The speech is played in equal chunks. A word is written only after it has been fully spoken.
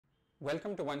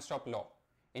Welcome to One Stop Law.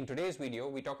 In today's video,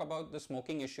 we talk about the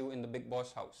smoking issue in the Bigg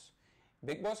Boss house.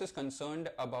 Bigg Boss is concerned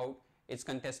about its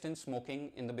contestants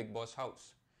smoking in the Bigg Boss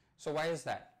house. So why is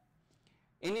that?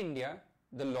 In India,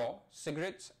 the law,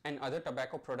 Cigarettes and Other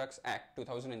Tobacco Products Act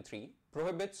 2003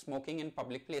 prohibits smoking in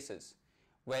public places.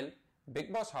 Well,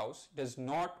 Bigg Boss house does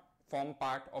not form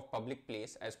part of public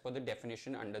place as per the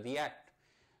definition under the act.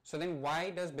 So then why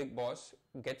does Bigg Boss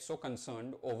get so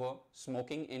concerned over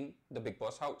smoking in the Bigg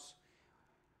Boss house?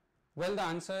 Well, the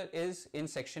answer is in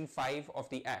Section 5 of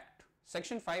the Act.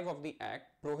 Section 5 of the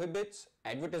Act prohibits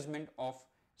advertisement of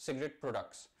cigarette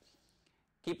products.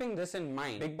 Keeping this in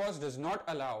mind, Bigg Boss does not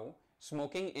allow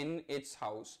smoking in its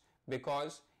house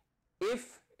because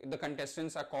if the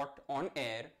contestants are caught on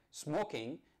air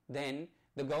smoking, then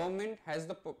the government has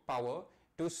the power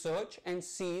to search and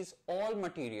seize all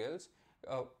materials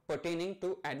pertaining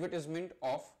to advertisement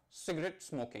of cigarette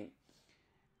smoking.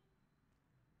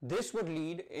 This would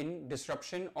lead in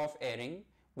disruption of airing,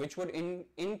 which would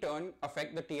in turn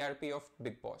affect the TRP of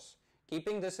Bigg Boss.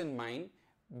 Keeping this in mind,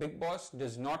 Bigg Boss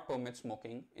does not permit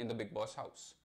smoking in the Bigg Boss house.